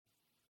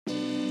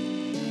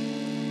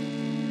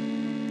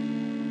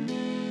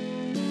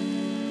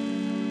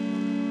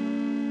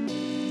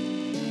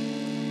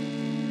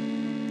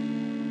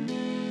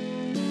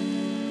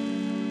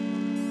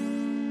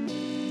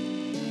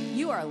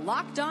are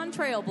Locked On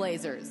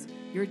Trailblazers,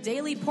 your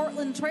daily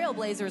Portland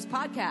Trailblazers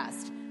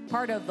podcast,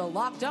 part of the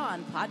Locked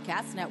On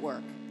Podcast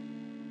Network.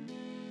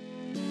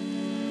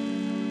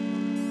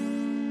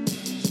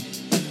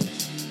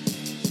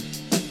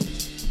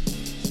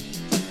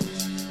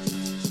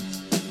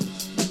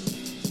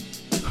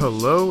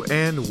 Hello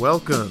and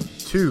welcome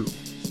to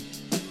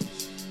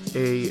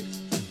a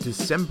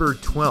December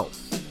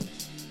 12th,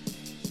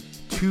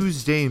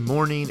 Tuesday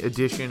morning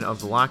edition of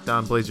the Locked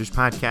On Blazers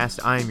podcast.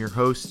 I am your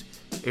host,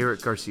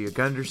 Eric Garcia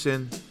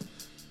Gunderson,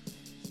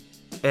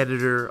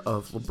 editor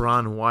of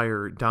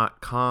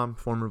LeBronWire.com,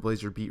 former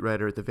Blazer beat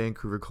writer at the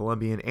Vancouver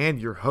Columbian,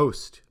 and your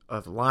host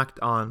of Locked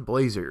On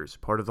Blazers,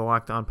 part of the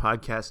Locked On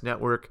Podcast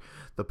Network,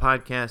 the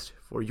podcast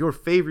for your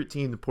favorite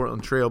team, the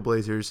Portland Trail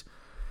Blazers.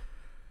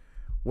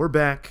 We're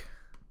back.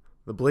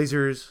 The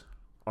Blazers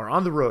are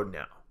on the road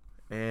now,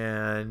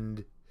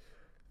 and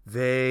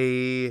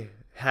they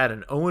had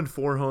an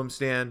 0-4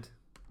 homestand.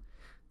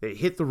 They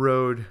hit the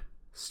road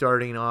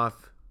starting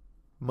off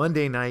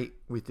Monday night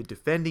with the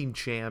defending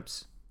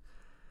champs.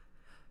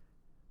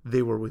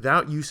 They were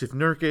without Jusuf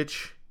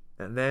Nurkic,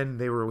 and then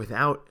they were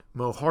without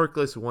Mo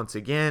Harkless once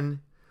again.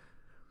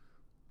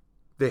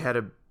 They had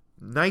a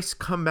nice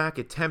comeback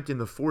attempt in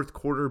the fourth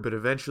quarter, but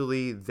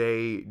eventually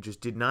they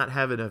just did not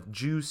have enough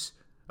juice.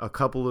 A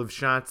couple of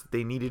shots that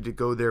they needed to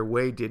go their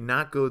way did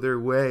not go their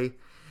way,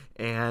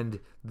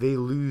 and they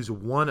lose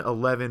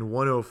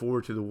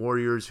 111-104 to the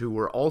Warriors, who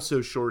were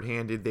also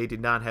shorthanded. They did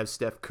not have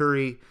Steph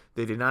Curry.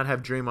 They did not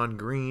have Draymond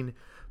Green,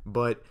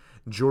 but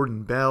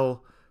Jordan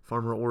Bell,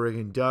 former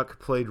Oregon Duck,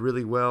 played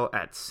really well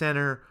at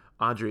center.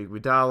 Andre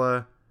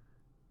Iguodala,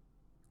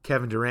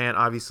 Kevin Durant,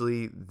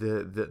 obviously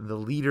the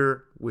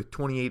leader with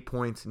 28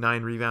 points,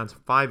 9 rebounds,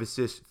 5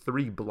 assists,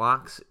 3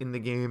 blocks in the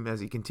game, as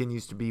he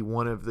continues to be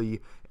one of the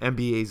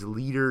NBA's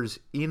leaders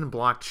in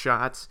blocked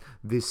shots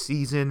this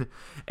season.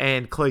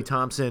 And Klay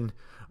Thompson,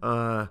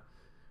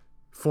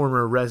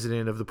 former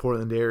resident of the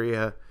Portland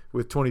area,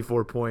 with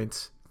 24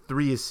 points,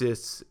 3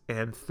 assists,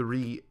 and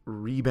 3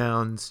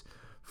 rebounds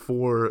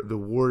for the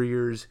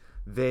Warriors.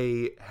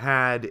 They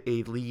had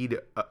a lead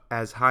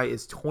as high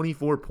as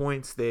 24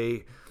 points.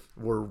 It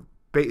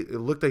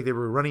looked like they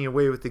were running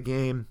away with the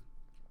game.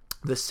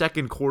 The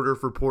second quarter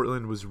for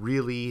Portland was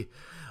really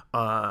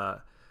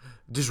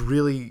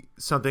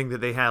something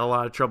that they had a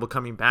lot of trouble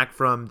coming back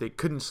from. They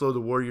couldn't slow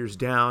the Warriors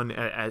down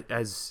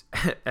as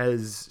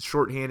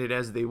shorthanded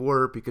as they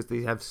were, because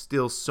they have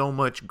still so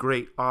much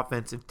great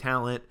offensive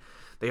talent.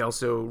 They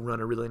also run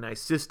a really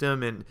nice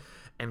system, and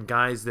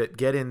guys that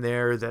get in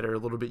there that are a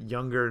little bit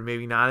younger and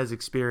maybe not as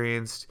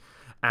experienced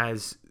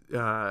as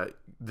the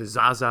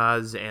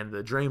Zazas and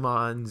the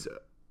Draymonds,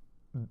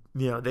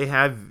 they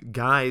have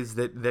guys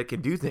that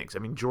can do things. I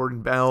mean,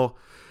 Jordan Bell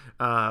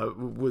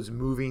was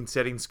moving,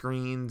 setting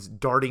screens,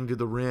 darting to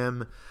the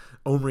rim.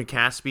 Omri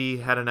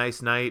Caspi had a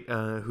nice night,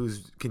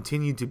 who's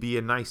continued to be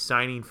a nice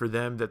signing for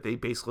them that they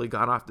basically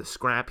got off the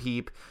scrap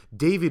heap.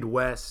 David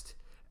West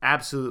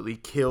absolutely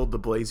killed the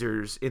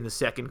Blazers in the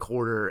second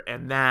quarter,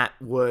 and that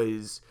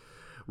was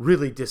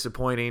really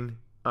disappointing.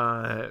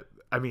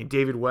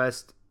 David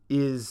West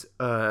is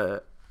a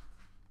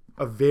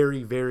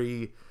very,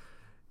 very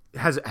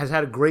has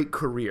had a great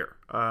career,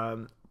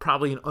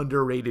 probably an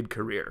underrated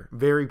career,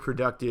 very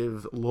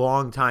productive,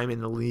 long time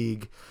in the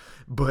league.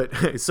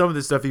 But some of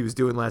the stuff he was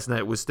doing last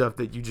night was stuff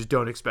that you just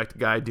don't expect a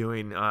guy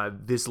doing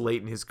this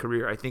late in his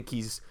career. I think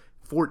he's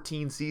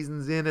 14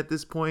 seasons in at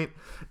this point,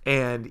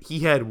 and he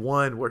had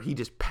one where he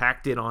just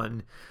packed it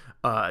on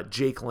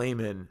Jake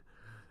Layman,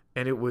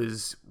 and it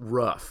was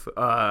rough.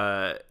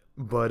 Hey,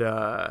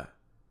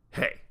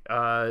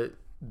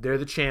 they're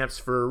the champs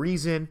for a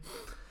reason,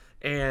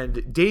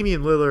 and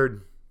Damian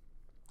Lillard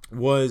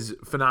was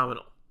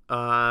phenomenal.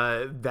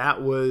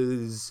 That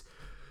was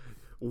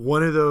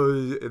one of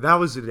those. That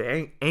was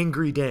an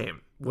angry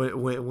Dame.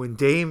 When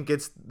Dame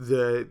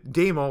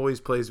Dame always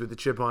plays with the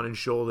chip on his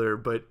shoulder,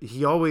 but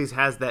he always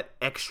has that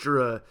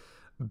extra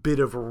bit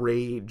of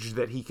rage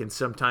that he can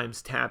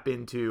sometimes tap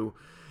into,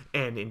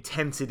 and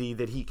intensity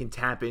that he can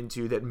tap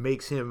into, that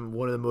makes him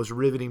one of the most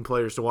riveting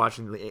players to watch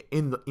in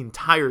the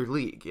entire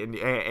league.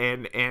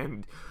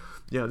 And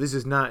this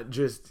is not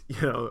just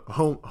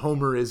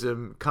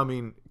homerism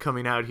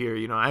coming out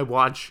here. I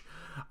watch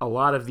a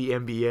lot of the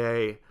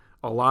NBA,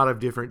 a lot of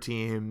different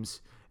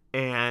teams,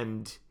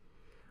 and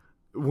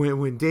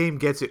when Dame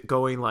gets it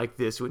going like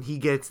this, when he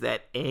gets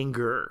that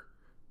anger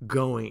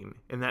going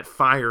and that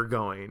fire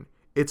going,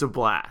 it's a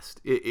blast.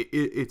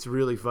 It's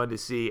really fun to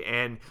see.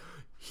 And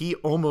he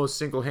almost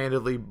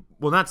single-handedly,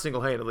 well, not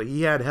single-handedly,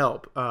 he had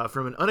help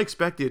from an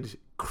unexpected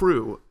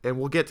crew, and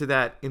we'll get to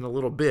that in a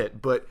little bit.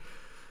 But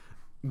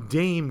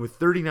Dame with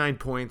 39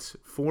 points,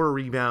 4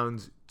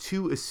 rebounds,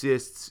 2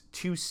 assists,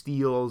 2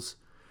 steals,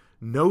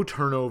 no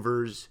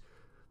turnovers,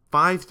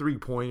 5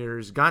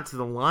 3-pointers, got to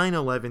the line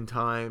 11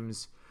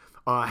 times,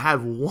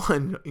 have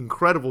one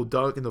incredible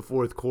dunk in the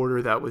fourth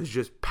quarter that was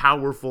just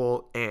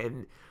powerful,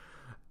 and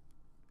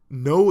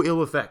no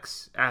ill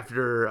effects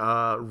after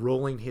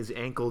rolling his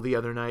ankle the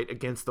other night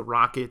against the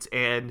Rockets.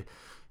 And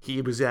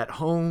he was at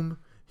home.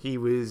 He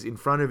was in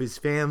front of his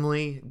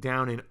family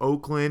down in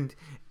Oakland,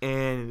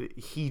 and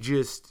he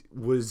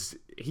was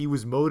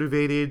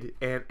motivated,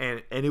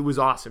 and it was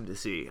awesome to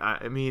see.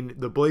 I mean,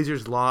 the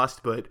Blazers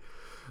lost, but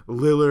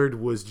Lillard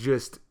was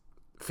just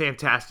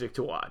fantastic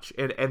to watch.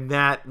 And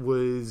that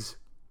was,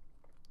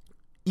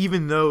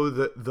 even though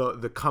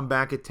the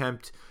comeback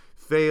attempt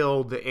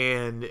failed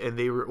and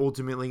they were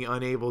ultimately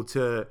unable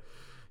to,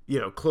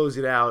 close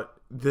it out,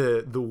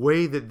 the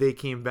way that they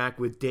came back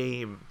with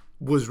Dame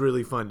was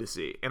really fun to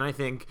see. And I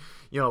think,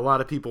 a lot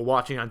of people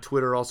watching on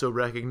Twitter also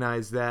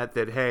recognize that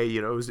hey,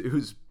 it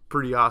was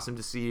pretty awesome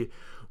to see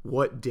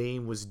what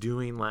Dame was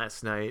doing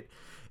last night.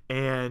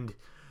 And,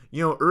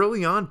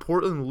 early on,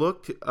 Portland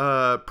looked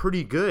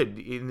pretty good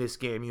in this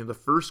game. The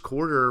first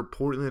quarter,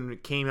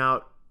 Portland came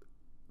out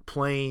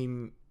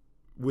playing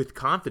with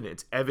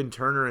confidence. Evan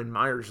Turner and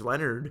Myers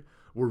Leonard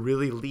were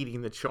really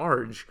leading the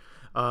charge.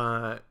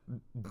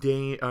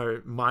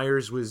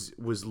 Myers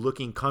was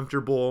looking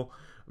comfortable,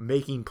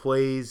 making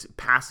plays,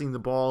 passing the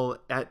ball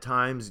at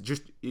times.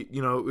 Just,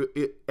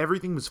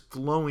 everything was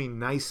flowing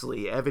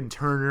nicely. Evan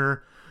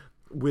Turner,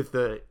 with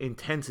the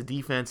intense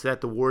defense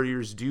that the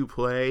Warriors do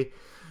play,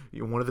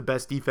 one of the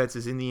best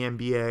defenses in the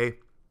NBA.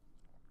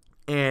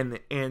 And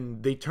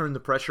they turned the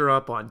pressure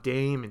up on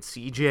Dame and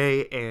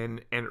CJ,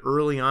 and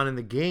early on in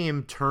the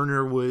game,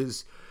 Turner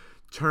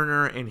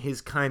and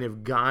his kind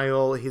of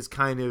guile, his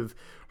kind of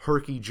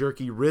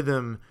herky-jerky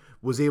rhythm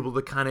was able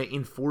to kind of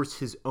enforce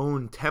his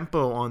own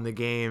tempo on the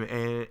game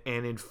and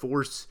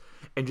enforce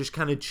and just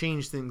kind of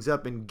change things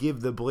up and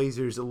give the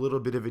Blazers a little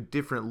bit of a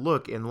different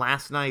look. And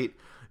last night,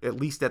 at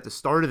least at the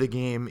start of the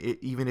game,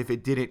 even if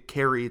it didn't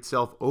carry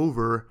itself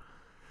over,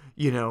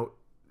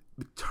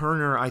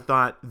 Turner, I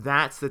thought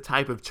that's the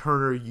type of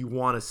Turner you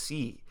want to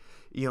see.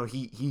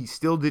 He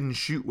still didn't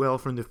shoot well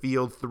from the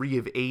field, 3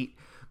 of 8,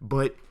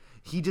 but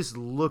he just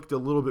looked a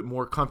little bit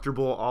more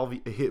comfortable.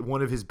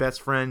 One of his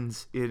best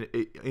friends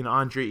in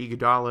Andre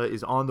Iguodala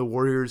is on the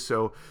Warriors,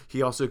 so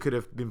he also could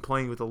have been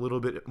playing with a little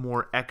bit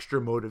more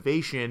extra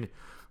motivation.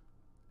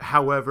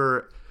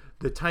 However,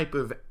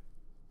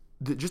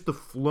 just the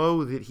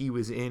flow that he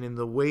was in and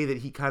the way that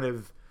he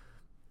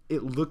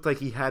it looked like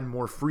he had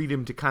more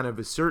freedom to kind of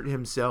assert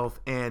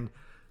himself, and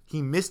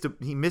he missed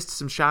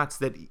some shots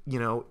that,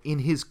 in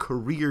his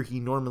career he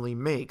normally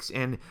makes.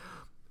 And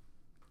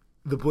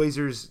the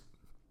Blazers,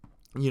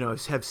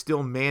 have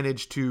still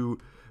managed to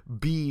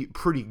be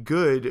pretty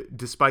good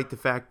despite the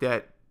fact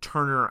that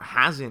Turner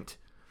hasn't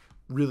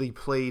really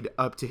played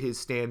up to his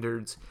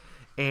standards.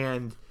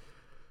 And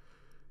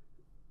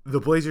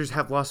the Blazers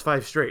have lost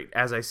 5 straight,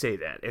 as I say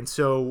that. And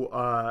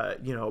so,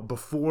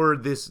 before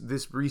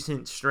this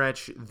recent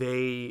stretch,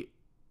 they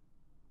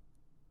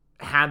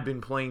had been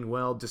playing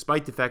well,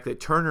 despite the fact that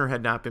Turner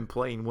had not been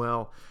playing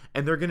well.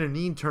 And they're going to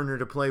need Turner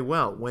to play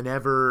well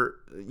whenever,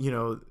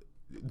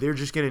 they're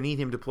just going to need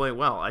him to play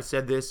well. I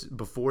said this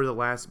before the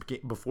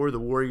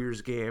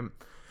Warriors game,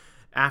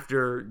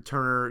 after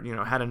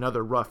Turner, had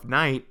another rough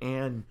night,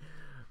 and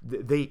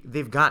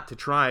they've got to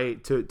try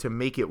to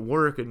make it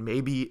work. And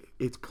maybe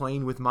it's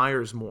playing with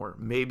Myers more.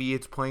 Maybe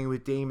it's playing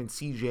with Dame and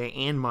CJ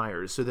and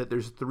Myers, so that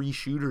there's 3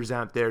 shooters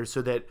out there,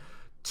 so that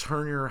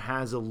Turner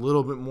has a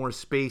little bit more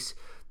space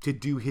to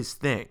do his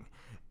thing.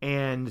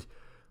 And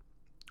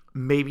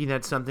maybe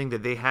that's something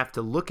that they have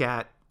to look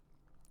at.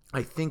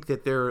 I think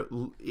that their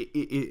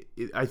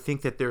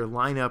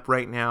lineup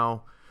right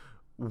now,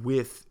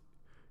 with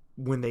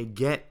when they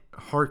get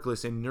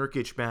Harkless and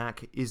Nurkic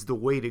back, is the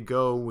way to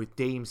go, with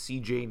Dame,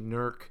 CJ,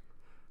 Nurk,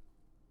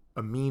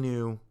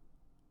 Aminu,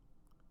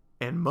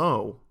 and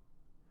Mo.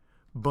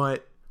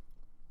 But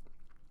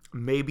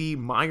maybe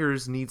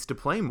Myers needs to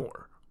play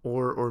more,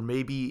 or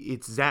maybe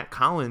it's Zach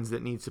Collins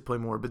that needs to play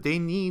more. But they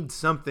need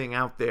something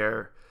out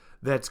there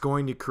that's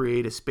going to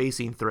create a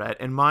spacing threat.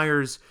 And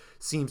Myers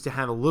seems to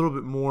have a little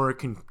bit more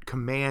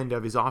command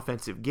of his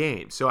offensive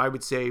game. So I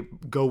would say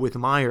go with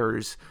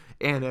Myers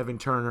and Evan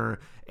Turner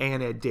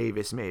and Ed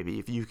Davis, maybe.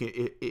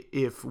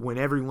 If when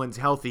everyone's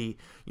healthy,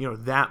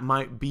 that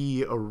might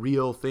be a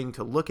real thing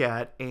to look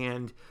at.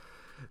 And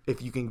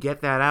if you can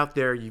get that out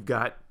there, you've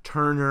got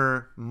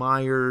Turner,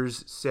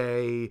 Myers,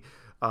 say,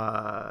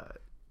 Pat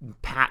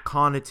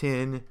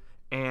Connaughton,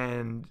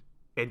 and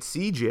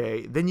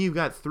CJ, then you've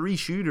got 3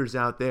 shooters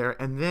out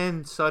there, and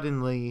then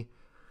suddenly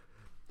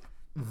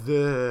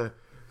the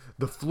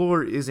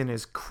floor isn't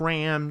as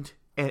crammed,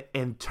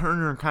 and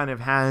Turner kind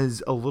of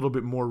has a little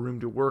bit more room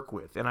to work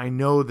with. And I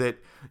know that,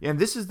 and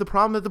this is the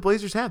problem that the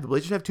Blazers have. The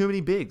Blazers have too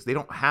many bigs. They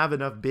don't have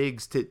enough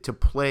bigs to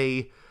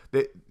play,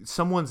 that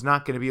someone's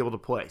not going to be able to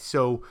play.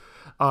 So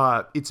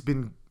it's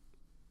been,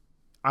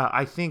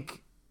 I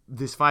think,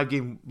 this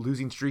 5-game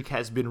losing streak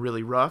has been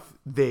really rough.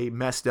 They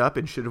messed up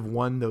and should have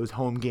won those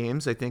home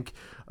games. I think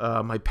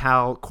my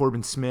pal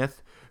Corbin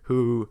Smith,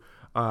 who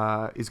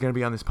is going to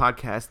be on this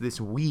podcast this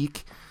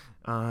week,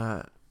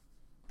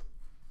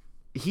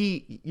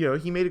 he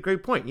made a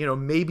great point.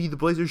 Maybe the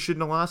Blazers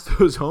shouldn't have lost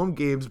those home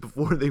games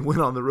before they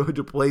went on the road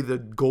to play the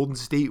Golden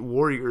State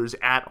Warriors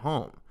at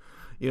home.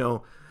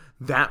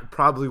 that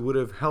probably would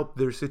have helped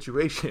their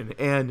situation.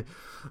 And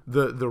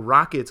the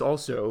Rockets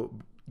also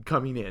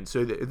coming in.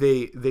 So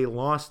they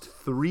lost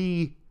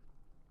 3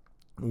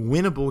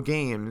 winnable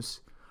games,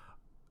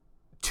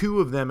 2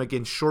 of them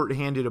against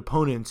shorthanded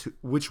opponents,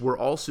 which were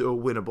also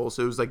winnable.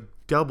 So it was like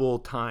double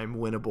time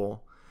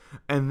winnable.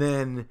 And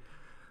then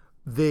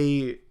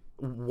they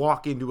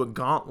walk into a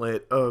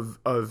gauntlet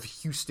of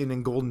Houston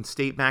and Golden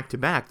State back to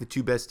back, the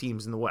 2 best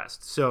teams in the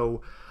West.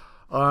 So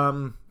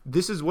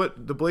this is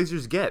what the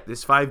Blazers get.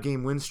 This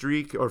 5-game win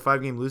streak, or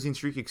 5-game losing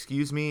streak,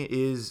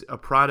 is a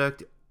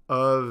product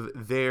of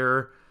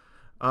their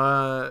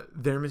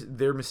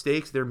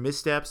mistakes, their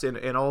missteps,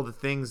 and all the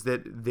things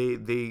that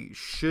they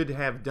should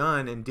have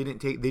done and didn't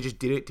take. They just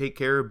didn't take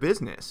care of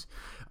business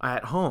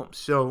at home.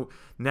 So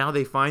now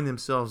they find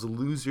themselves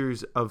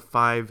losers of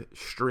 5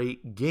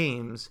 straight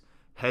games,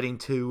 heading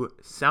to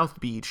South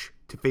Beach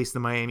to face the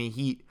Miami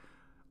Heat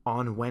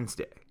on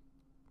Wednesday.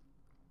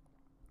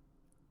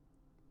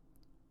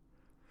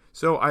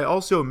 So I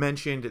also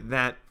mentioned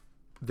that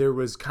there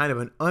was kind of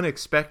an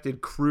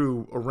unexpected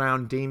crew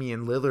around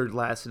Damian Lillard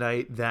last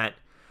night that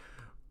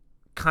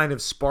kind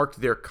of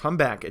sparked their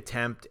comeback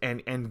attempt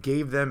and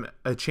gave them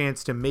a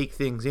chance to make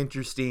things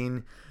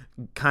interesting,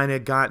 kind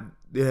of got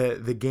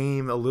the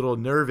game a little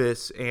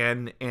nervous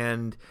and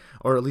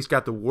or at least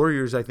got the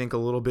Warriors, I think, a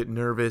little bit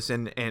nervous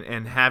and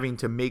having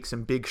to make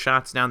some big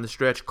shots down the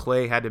stretch.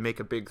 Clay had to make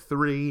a big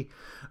 3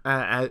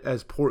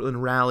 as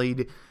Portland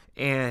rallied,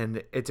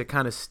 and to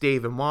kind of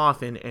stave him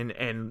off.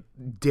 And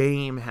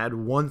Dame had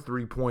 1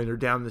 3-pointer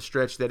down the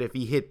stretch that if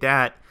he hit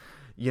that,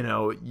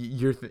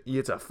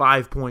 it's a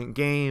 5-point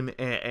game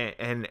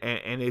and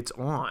it's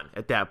on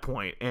at that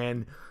point.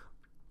 And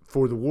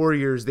for the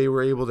Warriors, they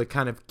were able to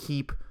kind of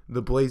keep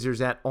the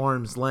Blazers at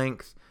arm's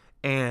length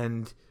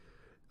and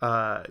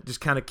just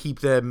kind of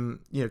keep them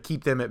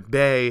at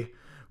bay.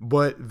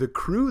 But the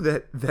crew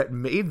that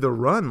made the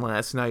run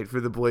last night for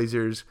the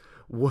Blazers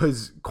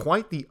was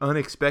quite the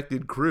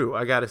unexpected crew,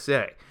 I gotta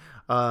say.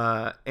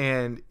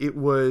 And it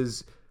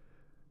was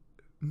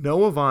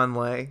Noah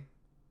Vonleh,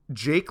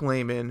 Jake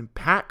Layman,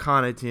 Pat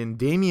Connaughton,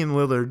 Damian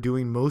Lillard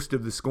doing most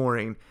of the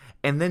scoring,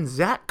 and then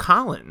Zach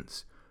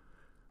Collins,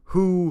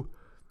 who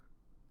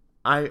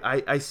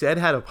I said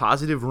had a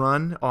positive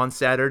run on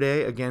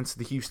Saturday against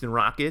the Houston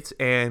Rockets,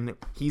 and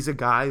he's a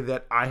guy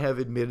that I have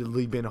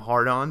admittedly been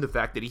hard on. The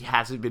fact that he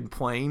hasn't been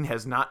playing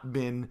has not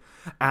been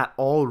at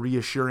all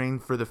reassuring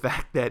for the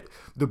fact that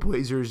the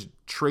Blazers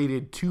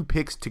traded 2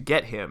 picks to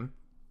get him,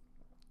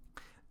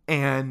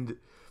 and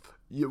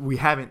we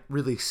haven't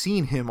really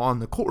seen him on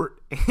the court.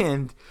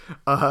 And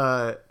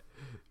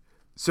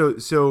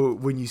so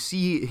when you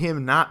see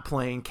him not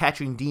playing,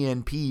 catching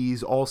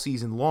DNPs all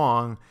season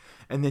long,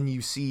 and then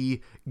you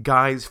see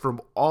guys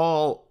from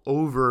all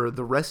over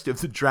the rest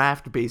of the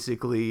draft,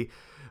 basically,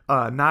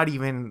 not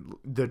even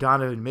the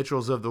Donovan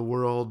Mitchells of the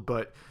world,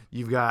 but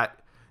you've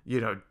got,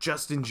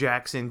 Justin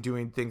Jackson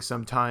doing things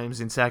sometimes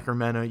in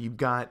Sacramento. You've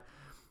got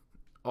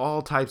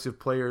all types of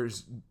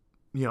players,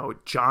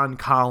 John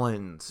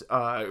Collins,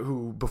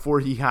 who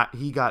before he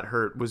got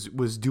hurt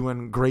was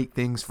doing great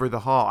things for the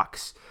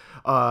Hawks.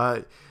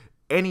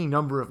 Any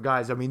number of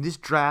guys. I mean, this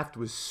draft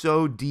was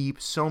so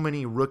deep. So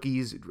many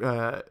rookies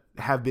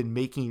have been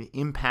making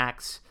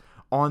impacts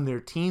on their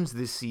teams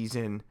this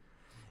season.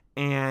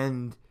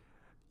 And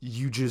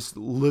you just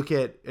look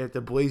at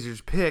the Blazers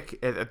pick,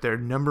 at their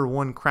number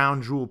 1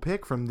 crown jewel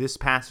pick from this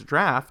past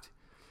draft,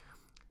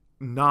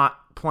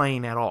 not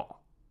playing at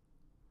all.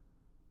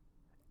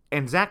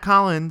 And Zach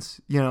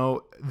Collins,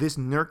 this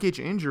Nurkic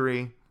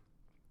injury,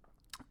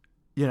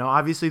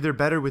 obviously they're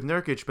better with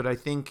Nurkic, but I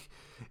think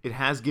it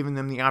has given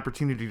them the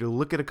opportunity to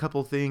look at a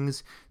couple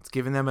things. It's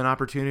given them an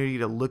opportunity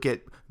to look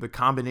at the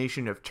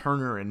combination of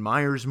Turner and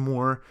Myers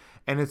more.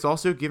 And it's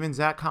also given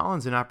Zach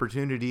Collins an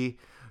opportunity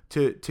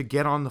to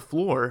get on the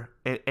floor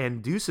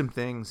and do some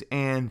things.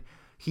 And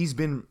he's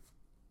been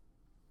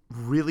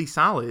really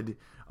solid,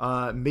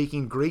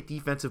 making great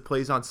defensive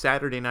plays on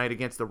Saturday night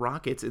against the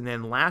Rockets. And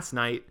then last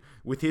night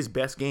with his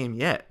best game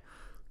yet.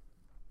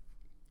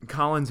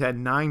 Collins had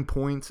 9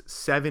 points,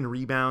 7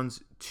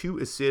 rebounds, 2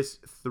 assists,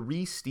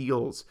 3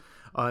 steals,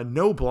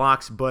 no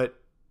blocks,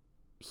 but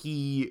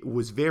he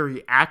was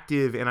very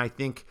active. And I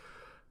think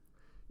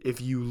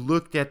if you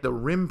looked at the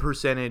rim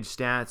percentage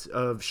stats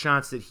of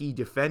shots that he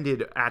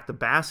defended at the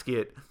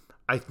basket,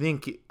 I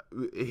think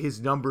his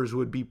numbers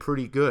would be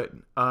pretty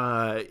good.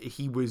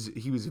 He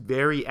was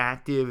very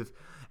active,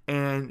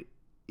 and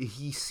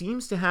he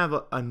seems to have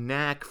a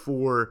knack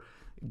for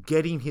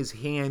getting his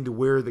hand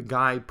where the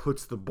guy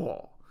puts the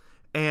ball.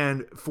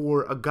 And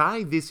for a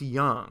guy this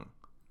young,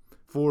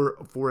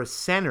 for a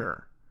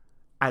center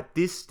at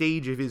this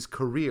stage of his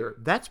career,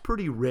 that's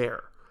pretty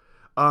rare.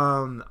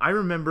 I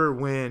remember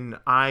when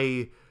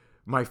my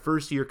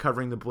first year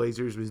covering the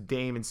Blazers was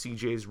Dame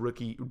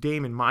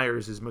and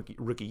Myers'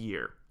 rookie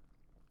year.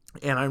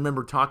 And I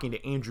remember talking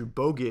to Andrew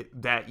Bogut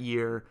that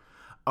year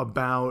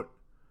about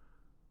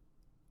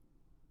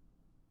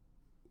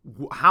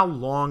how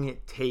long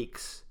it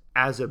takes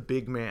as a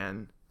big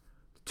man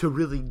to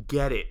really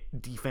get it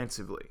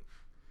defensively.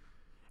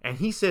 And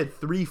he said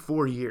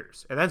 3-4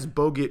 years. And that's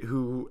Bogut,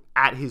 who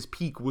at his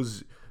peak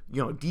was,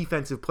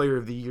 defensive player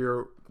of the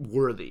year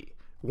worthy.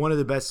 One of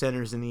the best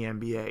centers in the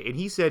NBA. And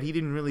he said he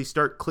didn't really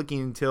start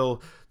clicking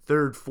until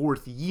third,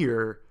 fourth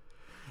year.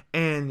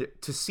 And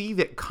to see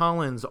that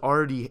Collins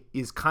already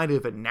is kind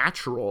of a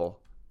natural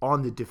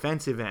on the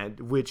defensive end,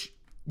 which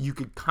you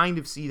could kind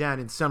of see that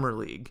in Summer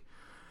League,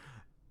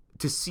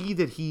 to see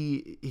that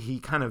he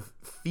kind of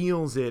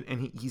feels it,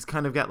 and he's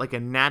kind of got like a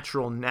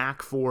natural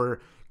knack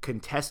for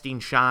contesting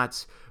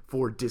shots,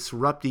 for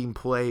disrupting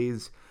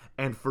plays,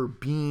 and for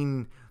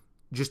being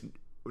just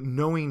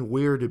knowing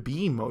where to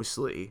be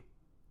mostly.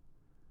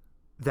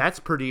 That's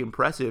pretty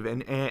impressive.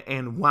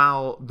 And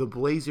while the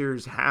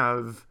Blazers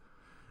have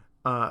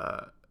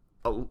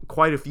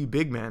quite a few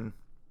big men,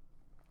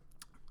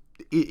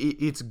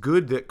 it's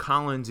good that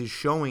Collins is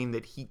showing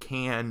that he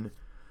can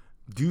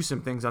do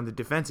some things on the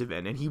defensive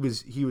end. And he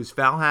was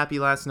foul happy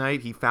last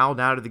night. He fouled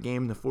out of the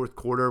game in the fourth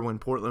quarter when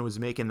Portland was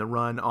making the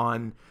run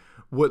on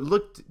what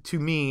looked to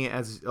me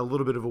as a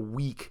little bit of a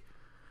weak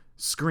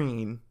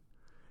screen.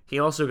 He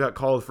also got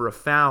called for a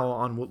foul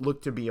on what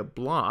looked to be a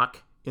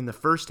block in the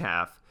first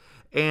half.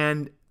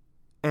 And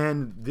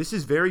this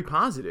is very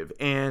positive.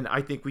 And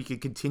I think we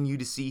could continue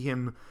to see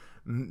him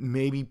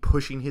maybe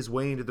pushing his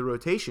way into the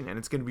rotation. And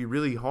it's going to be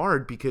really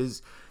hard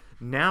because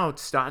now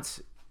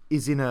Stotts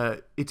is in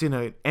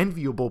an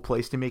enviable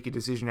place to make a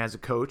decision as a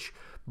coach,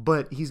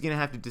 but he's going to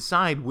have to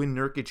decide when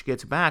Nurkic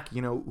gets back,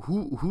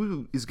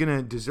 who is going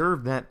to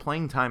deserve that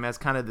playing time as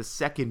kind of the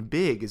second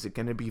big. Is it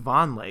going to be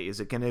Vonleh? Is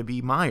it going to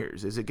be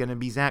Myers? Is it going to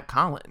be Zach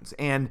Collins?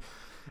 And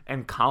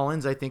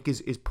Collins, I think,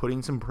 is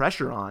putting some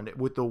pressure on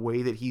with the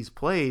way that he's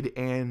played,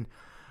 and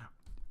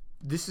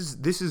this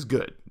is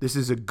good. This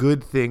is a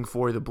good thing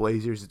for the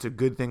Blazers. It's a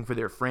good thing for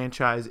their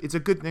franchise. It's a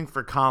good thing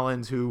for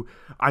Collins, who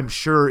I'm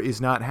sure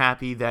is not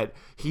happy that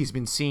he's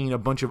been seeing a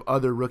bunch of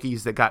other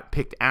rookies that got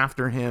picked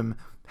after him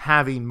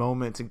having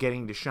moments and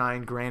getting to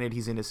shine. Granted,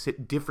 he's in a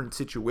different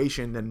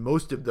situation than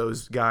most of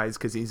those guys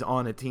because he's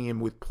on a team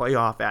with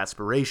playoff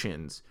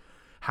aspirations.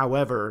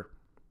 However,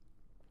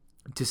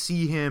 to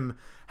see him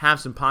have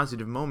some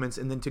positive moments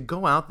and then to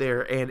go out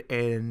there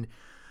and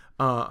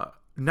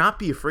not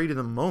be afraid of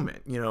the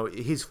moment.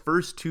 His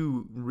last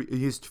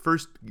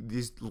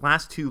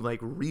two like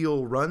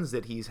real runs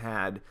that he's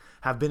had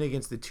have been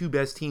against the two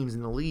best teams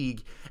in the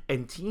league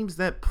and teams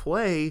that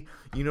play,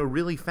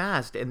 really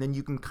fast. And then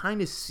you can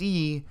kind of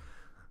see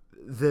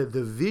the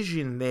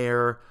vision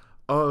there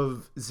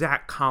of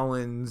Zach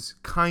Collins,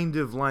 kind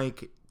of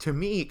like, to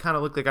me, it kind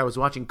of looked like I was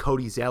watching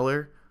Cody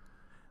Zeller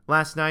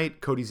last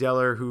night. Cody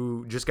Zeller,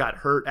 who just got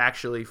hurt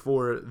actually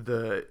for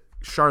the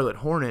Charlotte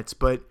Hornets,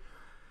 but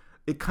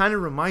it kind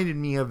of reminded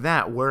me of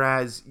that,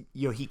 whereas,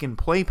 he can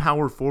play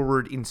power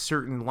forward in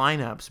certain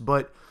lineups,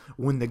 but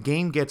when the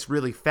game gets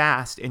really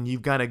fast and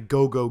you've got to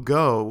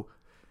go,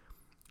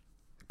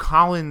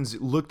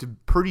 Collins looked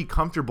pretty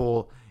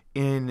comfortable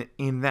in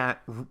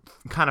that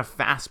kind of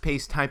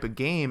fast-paced type of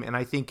game, and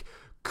I think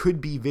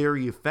could be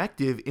very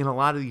effective in a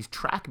lot of these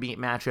track meet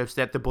matchups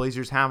that the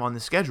Blazers have on the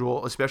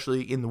schedule,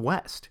 especially in the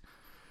West.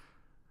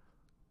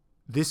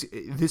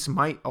 This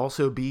might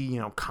also be,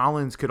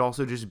 Collins could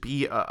also just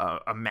be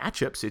a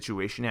matchup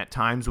situation at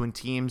times when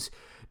teams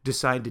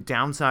decide to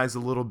downsize a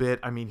little bit.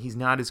 I mean, he's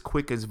not as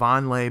quick as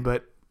Vonleh,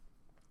 but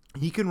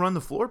he can run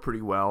the floor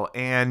pretty well.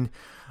 And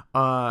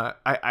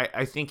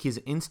I think his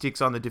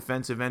instincts on the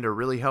defensive end are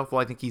really helpful.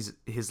 I think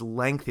his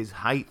length, his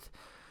height,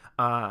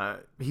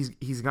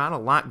 he's got a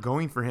lot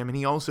going for him. And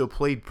he also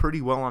played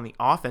pretty well on the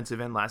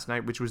offensive end last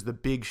night, which was the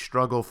big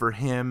struggle for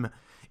him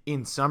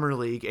in Summer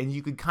League. And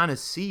you could kind of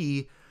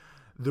see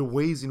the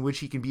ways in which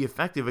he can be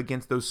effective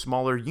against those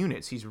smaller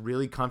units. He's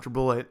really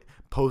comfortable at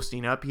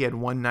posting up. He had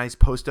one nice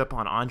post up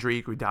on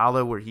Andre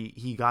Iguodala where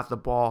he got the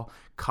ball,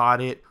 caught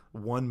it,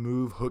 one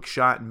move, hook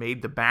shot, and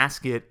made the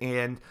basket.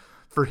 And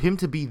for him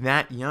to be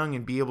that young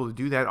and be able to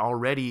do that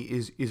already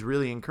is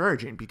really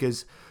encouraging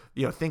because,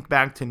 think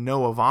back to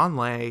Noah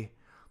Vonleh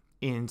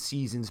in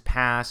seasons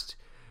past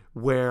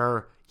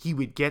where he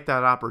would get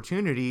that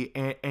opportunity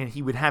and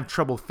he would have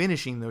trouble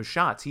finishing those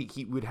shots.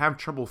 He would have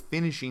trouble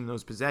finishing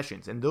those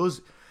possessions. And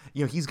those,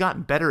 he's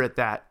gotten better at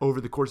that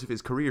over the course of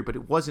his career, but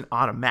it wasn't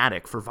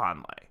automatic for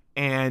Vonleh.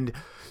 And,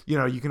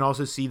 you can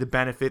also see the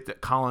benefit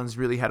that Collins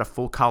really had a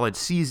full college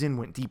season,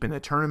 went deep in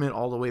the tournament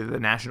all the way to the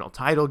national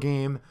title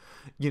game.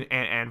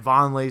 And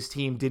Vonleh's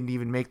team didn't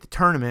even make the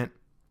tournament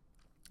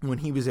when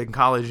he was in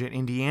college at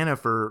Indiana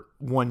for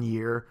 1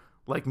 year,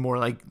 more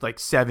like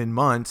 7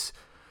 months.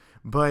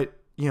 But,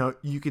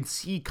 you can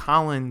see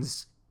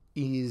Collins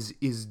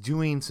is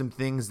doing some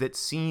things that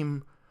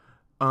seem,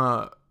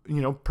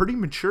 pretty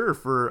mature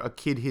for a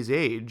kid his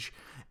age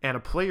and a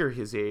player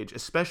his age,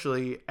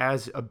 especially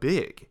as a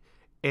big.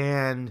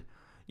 And,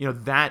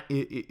 that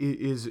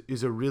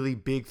is a really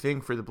big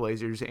thing for the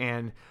Blazers.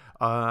 And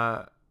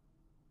I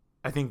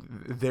think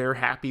they're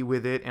happy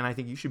with it. And I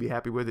think you should be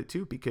happy with it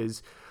too,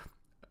 because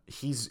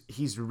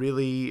he's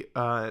really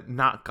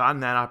not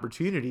gotten that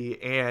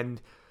opportunity. And,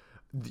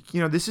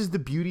 this is the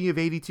beauty of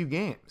 82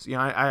 games.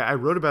 I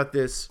wrote about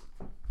this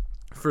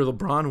for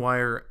LeBron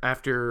Wire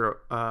after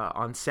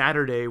on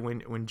Saturday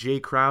when Jay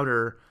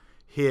Crowder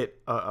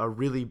hit a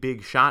really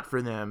big shot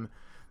for them.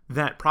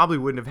 That probably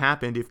wouldn't have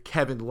happened if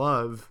Kevin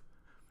Love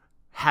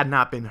had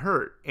not been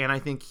hurt. And I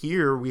think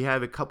here we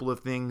have a couple of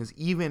things,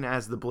 even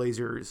as the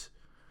Blazers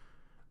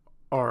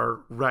are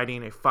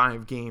riding a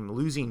 5-game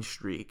losing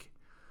streak,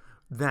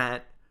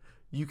 that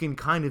you can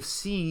kind of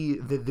see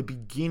the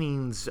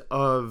beginnings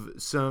of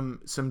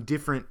some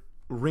different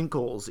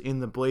wrinkles in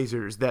the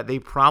Blazers that they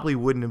probably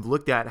wouldn't have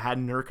looked at had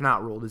Nurk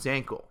not rolled his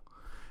ankle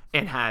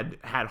and had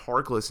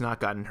Harkless not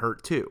gotten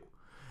hurt too.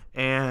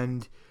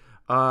 And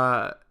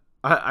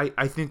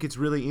I think it's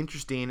really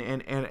interesting,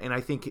 and I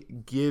think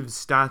it gives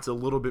Stotts a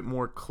little bit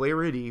more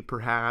clarity,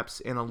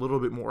 perhaps, and a little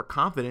bit more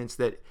confidence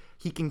that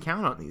he can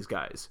count on these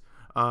guys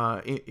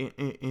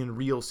in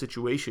real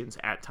situations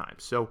at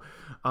times. So,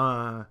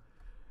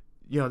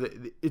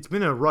 it's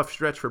been a rough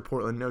stretch for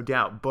Portland, no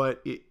doubt,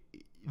 but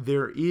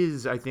there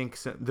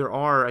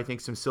are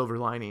some silver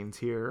linings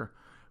here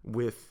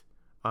with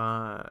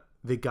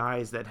the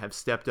guys that have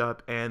stepped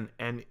up and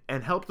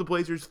helped the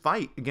Blazers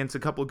fight against a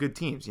couple of good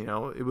teams.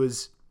 It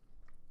was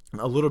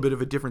a little bit of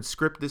a different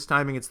script this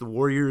time against the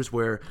Warriors,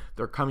 where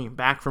they're coming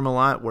back from a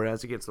lot,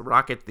 whereas against the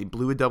Rockets, they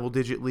blew a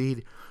double-digit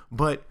lead.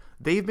 But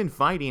they've been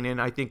fighting and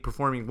I think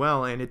performing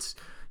well, and it's,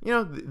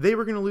 they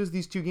were going to lose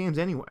these 2 games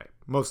anyway,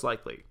 most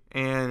likely.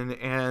 And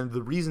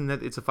the reason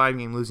that it's a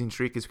 5-game losing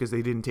streak is because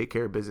they didn't take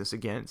care of business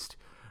against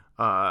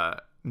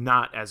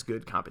not as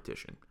good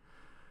competition.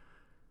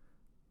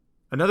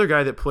 Another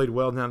guy that played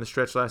well down the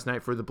stretch last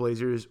night for the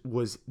Blazers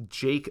was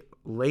Jake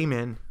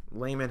Layman.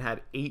 Layman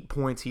had 8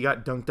 points. He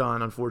got dunked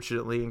on,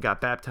 unfortunately, and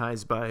got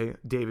baptized by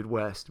David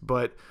West.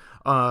 But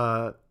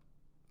and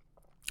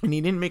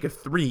he didn't make a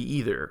 3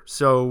 either.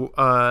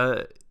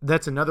 So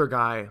that's another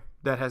guy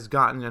that has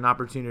gotten an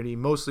opportunity,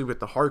 mostly with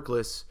the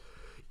Harkless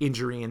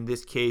injury in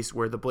this case,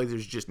 where the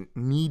Blazers just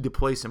need to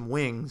play some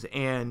wings.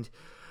 And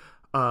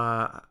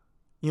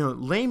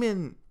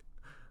Layman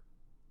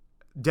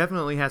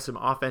definitely has some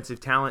offensive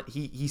talent.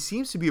 He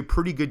seems to be a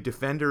pretty good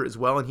defender as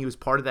well, and he was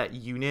part of that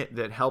unit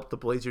that helped the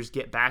Blazers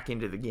get back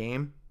into the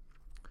game.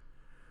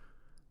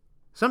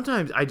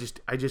 Sometimes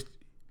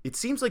it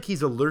seems like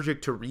he's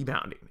allergic to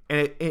rebounding,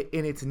 and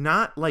it's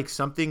not like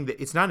something that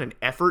it's not an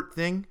effort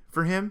thing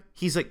for him.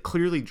 He's like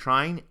clearly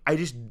trying.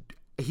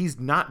 He's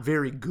not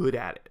very good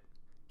at it.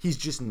 He's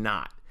just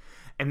not,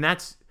 and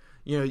that's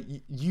you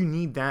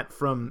need that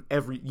from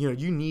every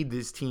you need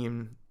this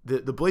team.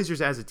 The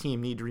Blazers as a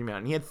team need to rebound.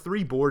 And he had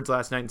 3 boards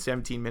last night in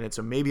 17 minutes,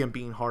 so maybe I'm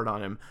being hard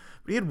on him.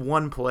 But he had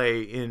 1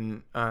 play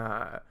in,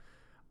 I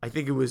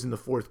think it was in the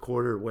 4th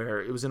quarter,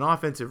 where it was an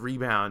offensive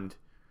rebound,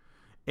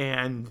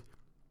 and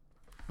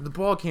the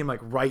ball came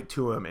like right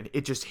to him, and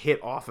it just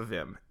hit off of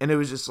him. And it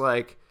was just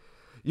like,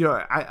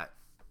 I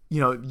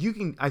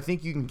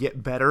think you can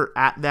get better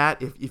at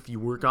that if you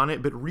work on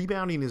it. But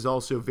rebounding is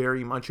also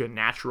very much a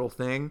natural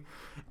thing,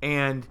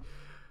 and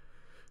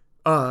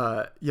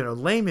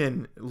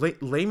Layman's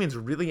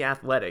really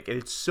athletic, and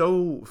it's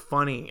so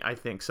funny, I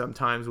think,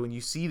 sometimes when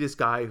you see this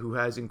guy who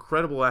has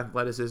incredible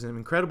athleticism,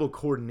 incredible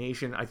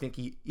coordination. I think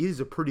he is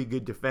a pretty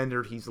good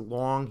defender. He's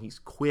long, he's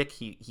quick,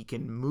 he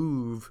can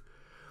move,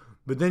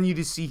 but then you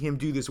just see him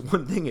do this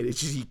one thing, and it's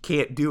just he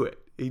can't do it.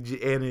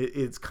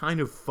 It's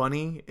kind of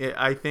funny.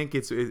 I think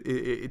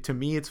to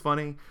me it's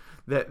funny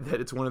that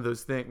it's one of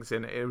those things,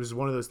 and it was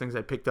one of those things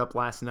I picked up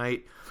last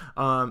night.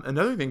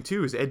 Another thing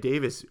too is Ed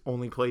Davis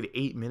only played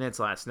 8 minutes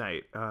last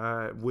night,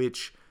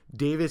 which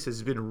Davis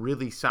has been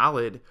really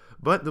solid,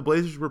 but the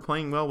Blazers were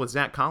playing well with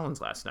Zach Collins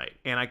last night,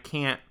 and I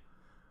can't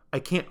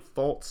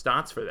fault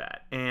Stotts for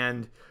that.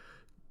 And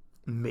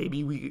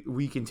maybe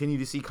we continue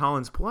to see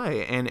Collins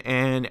play,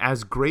 and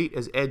as great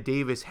as Ed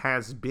Davis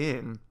has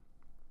been,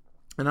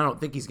 and I don't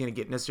think he's going to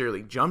get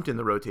necessarily jumped in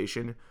the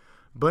rotation,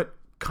 but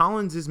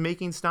Collins is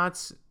making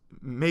Stotts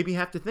maybe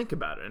have to think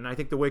about it. And I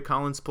think the way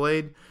Collins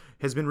played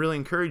has been really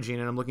encouraging,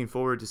 and I'm looking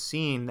forward to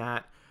seeing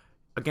that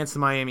against the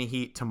Miami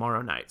Heat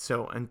tomorrow night.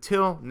 So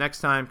until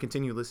next time,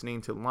 continue listening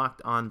to Locked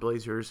On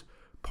Blazers,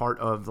 part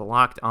of the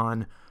Locked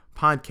On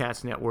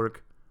Podcast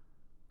Network.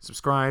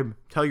 Subscribe,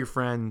 tell your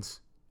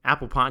friends,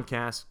 Apple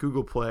Podcasts,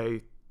 Google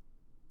Play,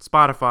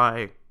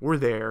 Spotify, we're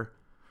there.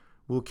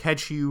 We'll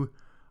catch you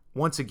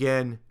once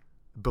again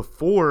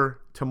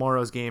before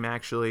tomorrow's game,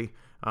 actually.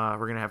 We're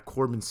going to have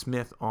Corbin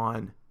Smith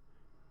on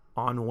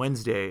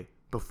Wednesday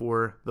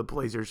before the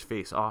Blazers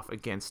face off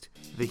against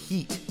the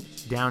Heat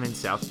down in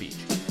South Beach.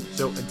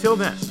 So until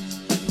then,